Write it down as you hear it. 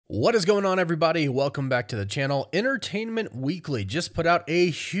What is going on, everybody? Welcome back to the channel. Entertainment Weekly just put out a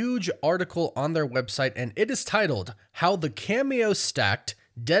huge article on their website, and it is titled, "How the Cameo Stacked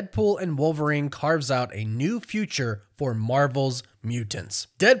Deadpool and Wolverine Carves Out a New Future for Marvel's Mutants."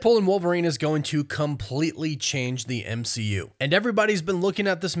 Deadpool and Wolverine is going to completely change the MCU. And everybody's been looking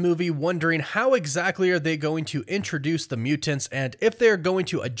at this movie wondering how exactly are they going to introduce the mutants, and if they're going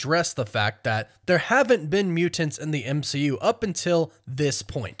to address the fact that there haven't been mutants in the MCU up until this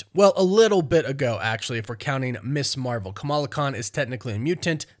point. Well, a little bit ago, actually, if we're counting Miss Marvel. Kamala Khan is technically a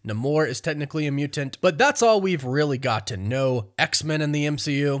mutant, Namor is technically a mutant, but that's all we've really got to know. X-Men in the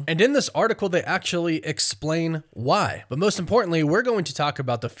MCU. And in this article, they actually explain why. But most importantly, we're going to talk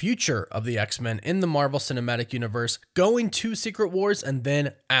about the future of the X-Men in the Marvel Cinematic Universe, going to Secret Wars and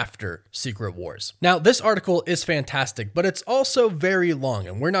then after Secret Wars. Now, this article is fantastic, but it's also very long,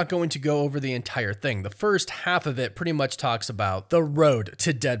 and we're not going to go over the entire thing. The first half of it pretty much talks about the road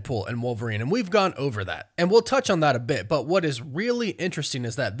to Deadpool and Wolverine, and we've gone over that. And we'll touch on that a bit, but what is really interesting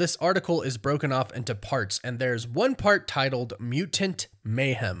is that this article is broken off into parts, and there's one part titled Mutant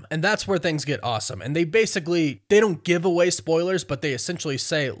Mayhem. And that's where things get awesome. And they don't give away spoilers, but they essentially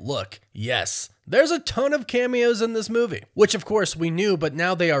say, look, yes, there's a ton of cameos in this movie, which of course we knew, but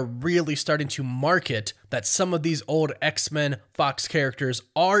now they are really starting to market that some of these old X-Men Fox characters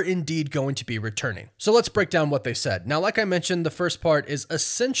are indeed going to be returning. So let's break down what they said. Now, like I mentioned, the first part is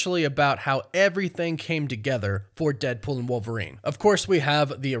essentially about how everything came together for Deadpool and Wolverine. Of course, we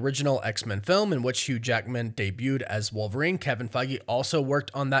have the original X-Men film in which Hugh Jackman debuted as Wolverine. Kevin Feige also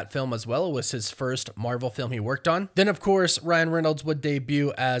worked on that film as well. It was his first Marvel film he worked on. Then, of course, Ryan Reynolds would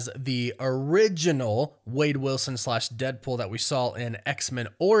debut as the original Wade Wilson / Deadpool that we saw in X-Men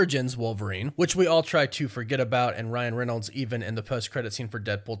Origins Wolverine, which we all tried to forget about, and Ryan Reynolds, even in the post-credit scene for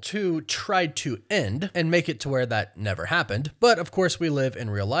Deadpool 2, tried to end and make it to where that never happened. But of course, we live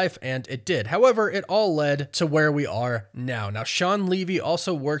in real life, and it did. However, it all led to where we are now. Now, Sean Levy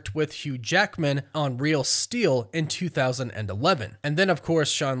also worked with Hugh Jackman on Real Steel in 2011. And then, of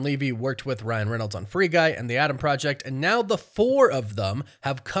course, Sean Levy worked with Ryan Reynolds on Free Guy and The Atom Project, and now the four of them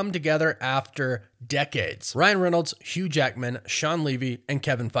have come together after decades. Ryan Reynolds, Hugh Jackman, Sean Levy, and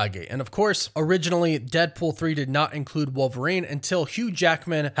Kevin Feige. And of course, originally, Deadpool 3 did not include Wolverine until Hugh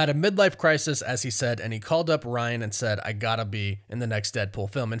Jackman had a midlife crisis, as he said, and he called up Ryan and said, I gotta be in the next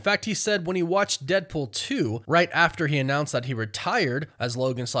Deadpool film. In fact, he said when he watched Deadpool 2, right after he announced that he retired as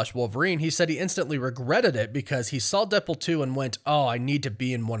Logan / Wolverine, he said he instantly regretted it because he saw Deadpool 2 and went, oh, I need to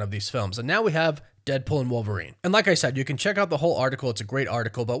be in one of these films. And now we have Deadpool and Wolverine. And like I said, you can check out the whole article. It's a great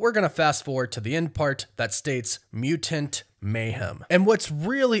article, but we're going to fast forward to the end part that states Mutant Mayhem. And what's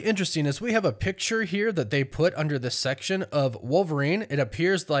really interesting is we have a picture here that they put under this section of Wolverine. It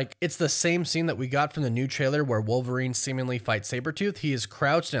appears like it's the same scene that we got from the new trailer where Wolverine seemingly fights Sabretooth. He is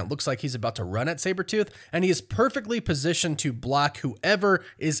crouched and it looks like he's about to run at Sabretooth, and he is perfectly positioned to block whoever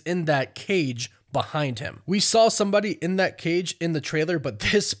is in that cage behind him. We saw somebody in that cage in the trailer, but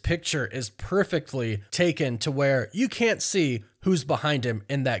this picture is perfectly taken to where you can't see who's behind him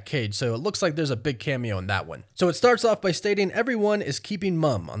in that cage. So it looks like there's a big cameo in that one. So it starts off by stating everyone is keeping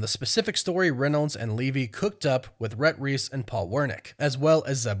mum on the specific story Reynolds and Levy cooked up with Rhett Reese and Paul Wernick, as well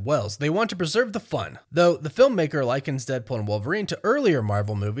as Zeb Wells. They want to preserve the fun, though the filmmaker likens Deadpool and Wolverine to earlier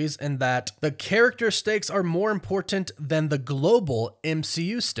Marvel movies in that the character stakes are more important than the global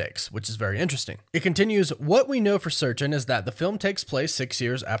MCU stakes, which is very interesting. It continues, what we know for certain is that the film takes place 6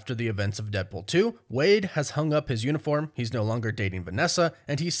 years after the events of Deadpool 2. Wade has hung up his uniform. He's no longer dating Vanessa,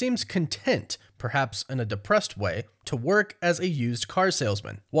 and he seems content, perhaps in a depressed way, to work as a used car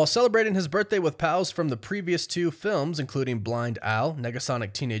salesman. While celebrating his birthday with pals from the previous two films, including Blind Al,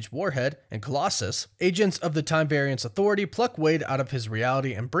 Negasonic Teenage Warhead, and Colossus, agents of the Time Variance Authority pluck Wade out of his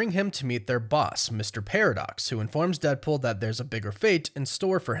reality and bring him to meet their boss, Mr. Paradox, who informs Deadpool that there's a bigger fate in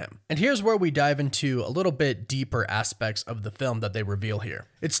store for him. And here's where we dive into a little bit deeper aspects of the film that they reveal here.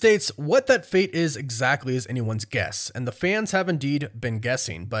 It states, what that fate is exactly is anyone's guess, and the fans have indeed been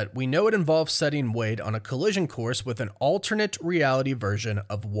guessing, but we know it involves setting Wade on a collision course with an alternate reality version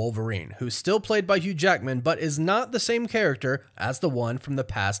of Wolverine, who's still played by Hugh Jackman, but is not the same character as the one from the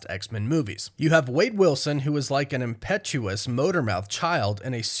past X-Men movies. You have Wade Wilson, who is like an impetuous motor-mouthed child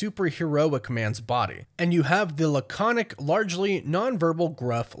in a superheroic man's body. And you have the laconic, largely nonverbal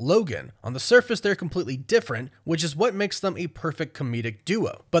gruff Logan. On the surface, they're completely different, which is what makes them a perfect comedic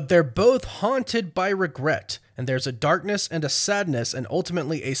duo. But they're both haunted by regret, and there's a darkness and a sadness and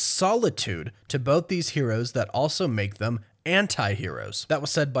ultimately a solitude to both these heroes that also make them anti-heroes. That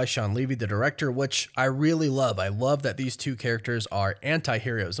was said by Sean Levy, the director, which I really love. I love that these two characters are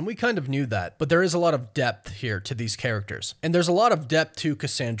anti-heroes, and we kind of knew that, but there is a lot of depth here to these characters. And there's a lot of depth to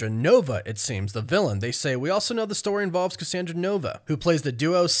Cassandra Nova, it seems, the villain. They say, we also know the story involves Cassandra Nova, who plays the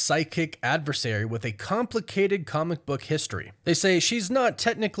duo's psychic adversary with a complicated comic book history. They say she's not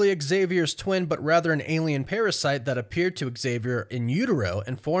technically Xavier's twin, but rather an alien parasite that appeared to Xavier in utero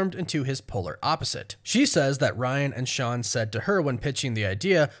and formed into his polar opposite. She says that Ryan and Sean said to her when pitching the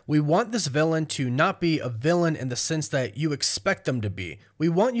idea, we want this villain to not be a villain in the sense that you expect them to be. We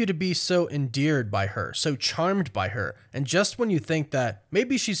want you to be so endeared by her, so charmed by her, and just when you think that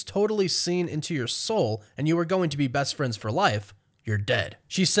maybe she's totally seen into your soul and you are going to be best friends for life, you're dead.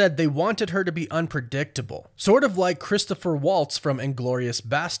 She said they wanted her to be unpredictable, sort of like Christopher Waltz from Inglourious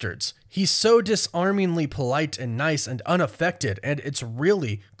Bastards. He's so disarmingly polite and nice and unaffected, and it's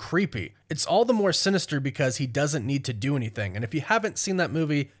really creepy. It's all the more sinister because he doesn't need to do anything, and if you haven't seen that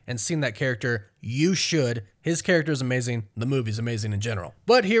movie and seen that character, you should. His character is amazing, the movie's amazing in general.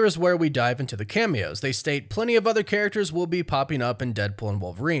 But here is where we dive into the cameos. They state plenty of other characters will be popping up in Deadpool and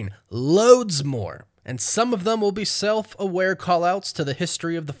Wolverine. Loads more. And some of them will be self-aware callouts to the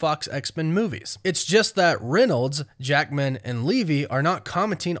history of the Fox X-Men movies. It's just that Reynolds, Jackman, and Levy are not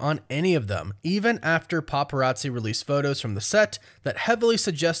commenting on any of them, even after paparazzi released photos from the set that heavily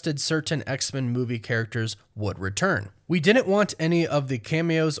suggested certain X-Men movie characters would return. We didn't want any of the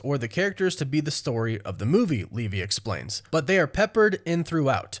cameos or the characters to be the story of the movie, Levy explains, but they are peppered in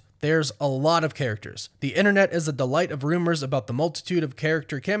throughout. There's a lot of characters. The internet is a delight of rumors about the multitude of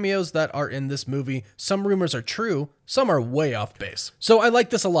character cameos that are in this movie. Some rumors are true, some are way off base. So I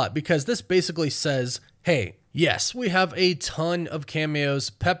like this a lot because this basically says, hey, yes, we have a ton of cameos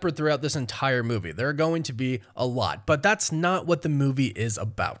peppered throughout this entire movie. There are going to be a lot, but that's not what the movie is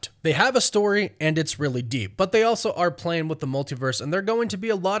about. They have a story and it's really deep, but they also are playing with the multiverse and there are going to be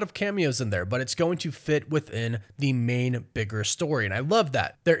a lot of cameos in there, but it's going to fit within the main bigger story. And I love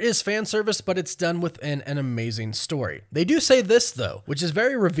that. There is fan service, but it's done within an amazing story. They do say this though, which is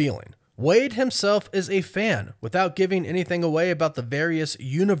very revealing. Wade himself is a fan, without giving anything away about the various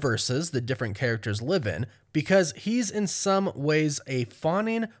universes the different characters live in, because he's in some ways a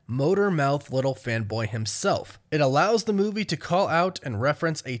fawning, motor-mouthed little fanboy himself. It allows the movie to call out and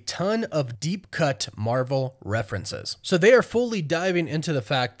reference a ton of deep-cut Marvel references. So they are fully diving into the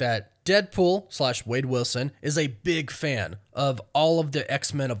fact that Deadpool / Wade Wilson is a big fan of all of the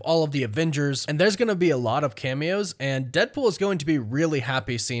X-Men, of all of the Avengers, and there's going to be a lot of cameos, and Deadpool is going to be really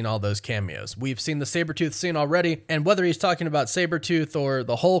happy seeing all those cameos. We've seen the Sabretooth scene already, and whether he's talking about Sabretooth or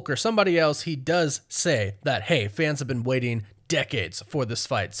the Hulk or somebody else, he does say that, hey, fans have been waiting decades for this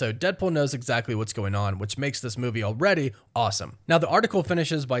fight. So Deadpool knows exactly what's going on, which makes this movie already awesome. Now, the article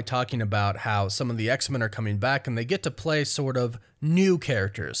finishes by talking about how some of the X-Men are coming back and they get to play sort of new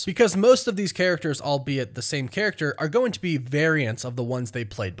characters, because most of these characters, albeit the same character, are going to be variants of the ones they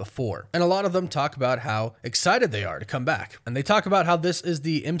played before. And a lot of them talk about how excited they are to come back. And they talk about how this is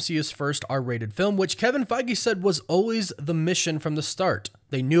the MCU's first R-rated film, which Kevin Feige said was always the mission from the start.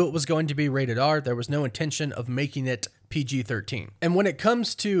 They knew it was going to be rated R. There was no intention of making it PG-13. And when it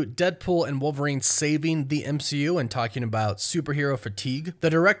comes to Deadpool and Wolverine saving the MCU and talking about superhero fatigue, the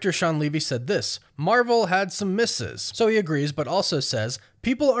director Sean Levy said this: Marvel had some misses. So he agrees, but also says,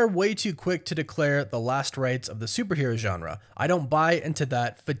 people are way too quick to declare the last rites of the superhero genre. I don't buy into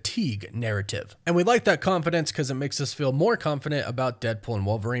that fatigue narrative. And we like that confidence because it makes us feel more confident about Deadpool and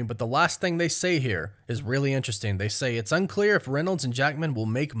Wolverine, but the last thing they say here is really interesting. They say it's unclear if Reynolds and Jackman will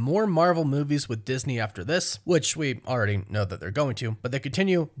make more Marvel movies with Disney after this, which we already know that they're going to, but they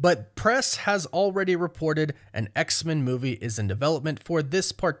continue, but press has already reported an X-Men movie is in development for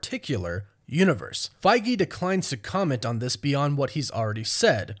this particular universe. Feige declines to comment on this beyond what he's already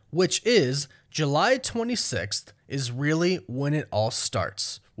said, which is July 26th is really when it all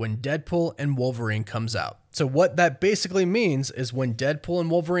starts, when Deadpool and Wolverine comes out. So what that basically means is when Deadpool and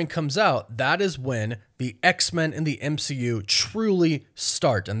Wolverine comes out, that is when the X-Men in the MCU truly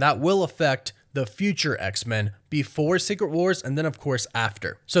start, and that will affect the future X-Men before Secret Wars and then of course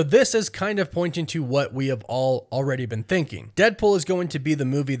after. So this is kind of pointing to what we have all already been thinking. Deadpool is going to be the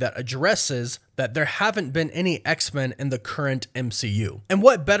movie that addresses that there haven't been any X-Men in the current MCU. And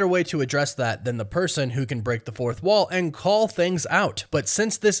what better way to address that than the person who can break the fourth wall and call things out? But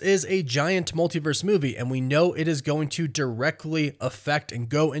since this is a giant multiverse movie and we know it is going to directly affect and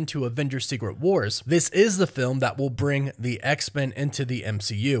go into Avengers Secret Wars, this is the film that will bring the X-Men into the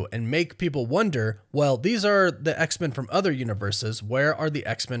MCU and make people wonder, well, these are the X-Men from other universes? Where are the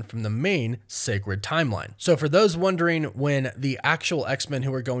X-Men from the main sacred timeline? So for those wondering when the actual X-Men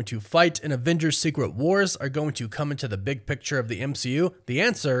who are going to fight in Avengers Secret Wars are going to come into the big picture of the MCU, the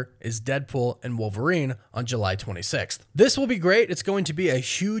answer is Deadpool and Wolverine on July 26th. This will be great. It's going to be a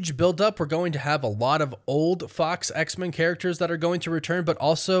huge buildup. We're going to have a lot of old Fox X-Men characters that are going to return, but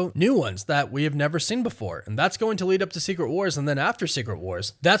also new ones that we have never seen before. And that's going to lead up to Secret Wars. And then after Secret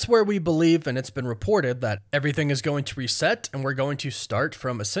Wars, that's where we believe, and it's been reported, that everything is going to reset and we're going to start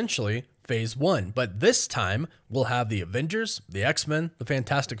from essentially Phase 1. But this time, we'll have the Avengers, the X-Men, the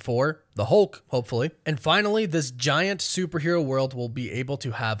Fantastic Four, the Hulk, hopefully. And finally, this giant superhero world will be able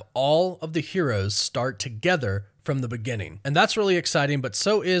to have all of the heroes start together from the beginning. And that's really exciting, but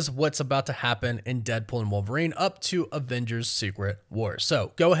so is what's about to happen in Deadpool and Wolverine up to Avengers Secret Wars.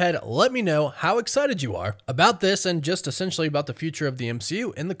 So go ahead, let me know how excited you are about this and just essentially about the future of the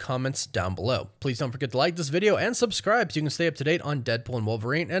MCU in the comments down below. Please don't forget to like this video and subscribe so you can stay up to date on Deadpool and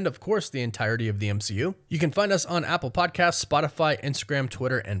Wolverine and of course the entirety of the MCU. You can find us on Apple Podcasts, Spotify, Instagram,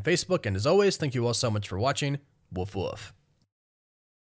 Twitter, and Facebook. And as always, thank you all so much for watching. Woof woof.